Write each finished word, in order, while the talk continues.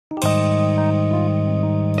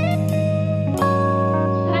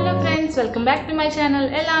friends, welcome back to my channel.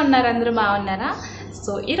 ఎలా ఉన్నారు అందరూ బాగున్నారా?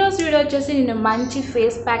 సో ఈ రోజు వీడియో వచ్చేసి నేను మంచి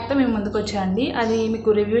ఫేస్ ప్యాక్ తో మేము ముందుకు వచ్చానండి. అది మీకు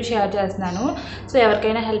రివ్యూ షేర్ చేస్తున్నాను. సో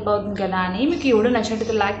ఎవరికైనా హెల్ప్ అవుతుంది కదా అని మీకు ఈ వీడియో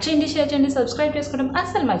నచ్చినట్లయితే లైక్ చేయండి, షేర్ చేయండి, సబ్స్క్రైబ్ చేసుకోవడం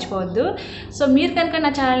అస్సలు మర్చిపోవద్దు. సో మీరు కనుక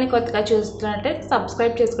నా ఛానల్ని కొత్తగా చూస్తున్నట్లయితే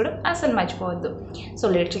సబ్స్క్రైబ్ చేసుకోవడం అస్సలు మర్చిపోవద్దు. సో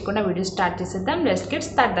లేట్ చేయకుండా వీడియో స్టార్ట్ చేసేద్దాం. Let's get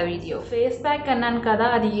start the video. Face pack అన్నాను కదా,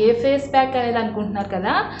 అది ఏ ఫేస్ ప్యాక్ అనేది అనుకుంటున్నారు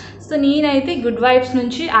కదా. సో నేనైతే గుడ్ వైబ్స్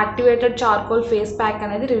నుంచి యాక్టివేటెడ్ చార్కోల్ ఫేస్ ప్యాక్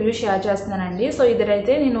అనేది రివ్యూ షేర్ చేస్తున్నానండి. సో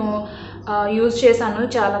ఇదైతే నేను యూజ్ చేశాను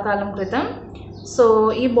చాలా కాలం క్రితం. సో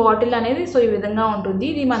ఈ బాటిల్ అనేది సో ఈ విధంగా ఉంటుంది.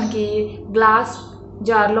 ఇది మనకి గ్లాస్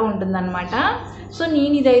జార్లో ఉంటుందన్నమాట. సో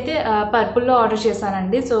నేను ఇదైతే పర్పుల్లో ఆర్డర్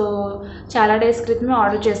చేశానండి. సో చాలా డేస్ క్రితమే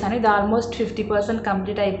ఆర్డర్ చేశాను. ఇది ఆల్మోస్ట్ 50%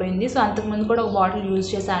 కంప్లీట్ అయిపోయింది. సో అంతకుముందు కూడా ఒక బాటిల్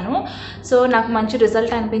యూజ్ చేశాను. సో నాకు మంచి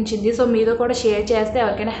రిజల్ట్ అనిపించింది. సో మీతో కూడా షేర్ చేస్తే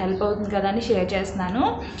ఎవరికైనా హెల్ప్ అవుతుంది కదా అని షేర్ చేస్తున్నాను.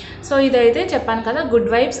 సో ఇదైతే చెప్పాను కదా,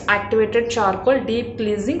 good vibes activated charcoal deep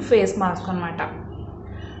క్లీజింగ్ face mask అనమాట.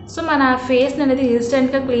 సో మన ఫేస్ని అనేది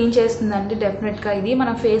ఇన్స్టెంట్గా క్లీన్ చేస్తుందండి. డెఫినెట్గా ఇది మన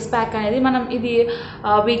ఫేస్ ప్యాక్ అనేది మనం ఇది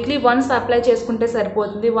వీక్లీ వన్స్ అప్లై చేసుకుంటే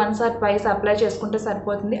సరిపోతుంది. వన్స్ ఆర్ ట్వైస్ అప్లై చేసుకుంటే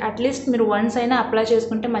సరిపోతుంది. అట్లీస్ట్ మీరు వన్స్ అయినా అప్లై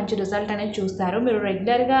చేసుకుంటే మంచి రిజల్ట్ అనేది చూస్తారు. మీరు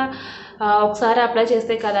రెగ్యులర్గా ఒకసారి అప్లై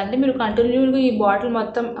చేస్తే కదండి, మీరు కంటిన్యూగా ఈ బాటిల్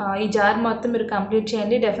మొత్తం ఈ జార్ మొత్తం మీరు కంప్లీట్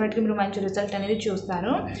చేయండి. డెఫినెట్గా మీరు మంచి రిజల్ట్ అనేది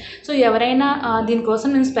చూస్తారు. సో ఎవరైనా దీనికోసం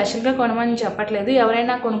నేను స్పెషల్గా కొనమని చెప్పట్లేదు.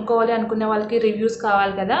 ఎవరైనా కొనుక్కోవాలి అనుకునే వాళ్ళకి రివ్యూస్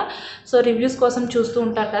కావాలి కదా. సో రివ్యూస్ కోసం చూస్తూ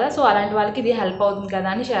ఉంటారు కదా. సో అలాంటి వాళ్ళకి ఇది హెల్ప్ అవుతుంది కదా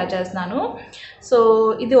అని షేర్ చేస్తున్నాను. సో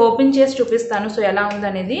ఇది ఓపెన్ చేసి చూపిస్తాను సో ఎలా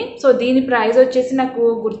ఉందనేది. సో దీని ప్రైస్ వచ్చేసి నాకు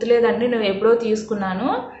గుర్తులేదండి, నేను ఎప్పుడో తీసుకున్నాను.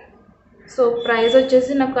 సో ప్రైస్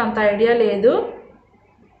వచ్చేసి నాకు అంత ఐడియా లేదు.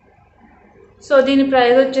 సో దీని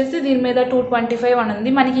ప్రైస్ వచ్చేసి దీని మీద 225 అని ఉంది.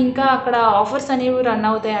 మనకి ఇంకా అక్కడ ఆఫర్స్ అనేవి రన్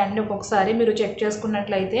అవుతాయండి. ఒక్కొక్కసారి మీరు చెక్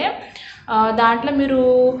చేసుకున్నట్లయితే దాంట్లో మీరు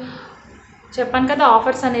చెప్పాను కదా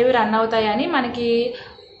ఆఫర్స్ అనేవి రన్ అవుతాయని. మనకి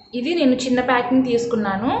ఇది నేను చిన్న ప్యాకింగ్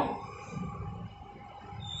తీసుకున్నాను.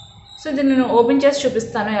 సో ఇది నేను ఓపెన్ చేసి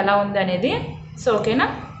చూపిస్తాను ఎలా ఉంది అనేది. సో ఓకేనా.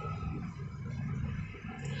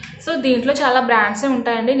 సో దీంట్లో చాలా బ్రాండ్సే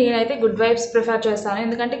ఉంటాయండి. నేనైతే గుడ్ వైబ్స్ ప్రిఫర్ చేస్తాను,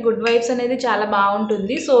 ఎందుకంటే గుడ్ వైబ్స్ అనేది చాలా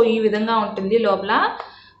బాగుంటుంది. సో ఈ విధంగా ఉంటుంది లోపల.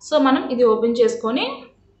 సో మనం ఇది ఓపెన్ చేసుకొని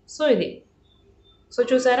సో ఇది సో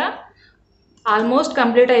చూసారా ఆల్మోస్ట్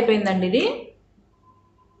కంప్లీట్ అయిపోయిందండి ఇది.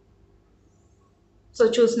 సో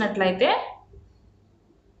చూసినట్లయితే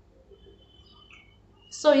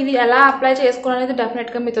సో ఇది ఎలా అప్లై చేసుకోవాలనేది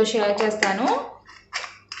డెఫినెట్గా మీతో షేర్ చేస్తాను.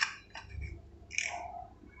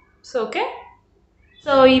 So okay.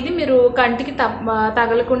 సో ఇది మీరు కంటికి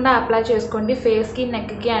తగలకుండా అప్లై చేసుకోండి, ఫేస్కి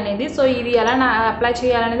నెక్కి అనేది. సో ఇది ఎలా అప్లై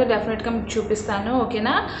చేయాలనేది డెఫినెట్గా మీకు చూపిస్తాను.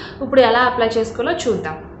 ఓకేనా. ఇప్పుడు ఎలా అప్లై చేసుకోవాలో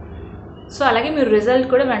చూద్దాం. సో అలాగే మీరు రిజల్ట్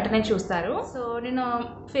కూడా వెంటనే చూస్తారు. సో నేను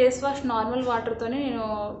ఫేస్ వాష్ నార్మల్ వాటర్తోనే, నేను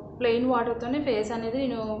ప్లెయిన్ వాటర్తోనే ఫేస్ అనేది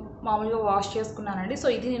నేను మామూలుగా వాష్ చేసుకున్నానండి. సో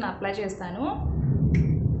ఇది నేను అప్లై చేస్తాను.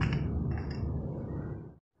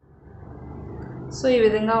 సో ఈ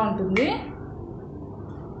విధంగా ఉంటుంది.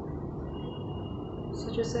 సో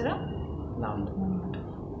చూసారా ఇలా ఉంటుంది అన్నమాట.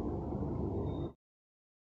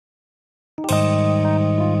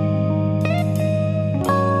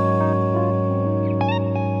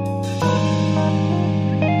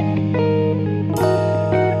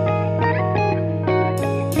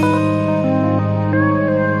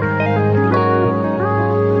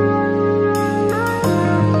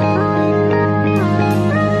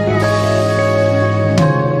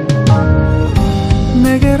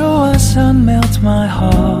 Melt my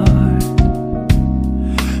heart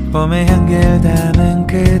봄의 향기를 담은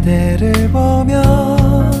그대를 보며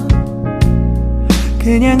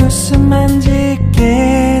그냥 웃음만 짓게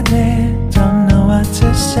돼. Don't know what to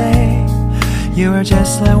say. You were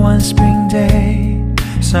just like one spring day.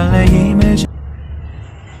 설레임을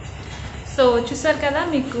so చూసారు కదా,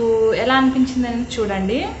 మీకు ఎలా అనిపించిందని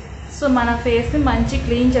చూడండి. సో మన ఫేస్ని మంచి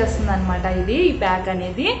క్లీన్ చేస్తుంది అనమాట ఇది, ఈ ప్యాక్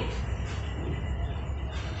అనేది.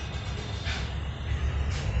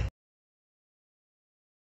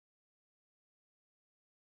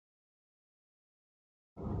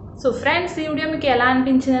 సో ఫ్రెండ్స్, ఈ వీడియో మీకు ఎలా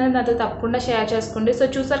అనిపించింది అనేది నాతో తప్పకుండా షేర్ చేసుకోండి. సో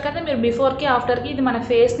చూసారు కదా, మీరు బిఫోర్కి ఆఫ్టర్కి ఇది మన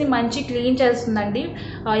ఫేస్ని మంచి క్లీన్ చేస్తుందండి.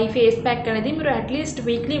 ఈ ఫేస్ ప్యాక్ అనేది మీరు అట్లీస్ట్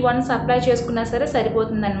వీక్లీ వన్స్ అప్లై చేసుకున్నా సరే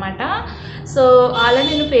సరిపోతుంది అనమాట. సో ఆల్రెడీ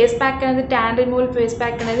నేను ఫేస్ ప్యాక్ అనేది ట్యాన్ రిమూవల్ ఫేస్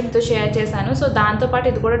ప్యాక్ అనేది మీతో షేర్ చేశాను. సో దాంతోపాటు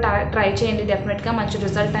ఇది కూడా ట్రై చేయండి, డెఫినెట్గా మంచి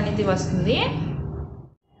రిజల్ట్ అనేది వస్తుంది.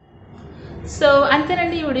 సో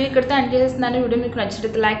అంతేనండి, ఈ వీడియో ఇక్కడితో ఎండ్ చేస్తున్నాను. వీడియో మీకు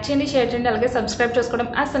నచ్చినట్లయితే లైక్ చేయండి, షేర్ చేయండి, అలాగే సబ్స్క్రైబ్ చేసుకోవడం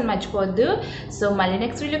అస్సలు మర్చిపోవద్దు. సో మళ్ళీ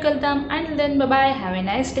నెక్స్ట్ వీడియోకి వెళ్తాం. And then bye, have a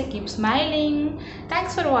nice day, keep smiling.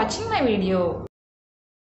 Thanks for watching my video.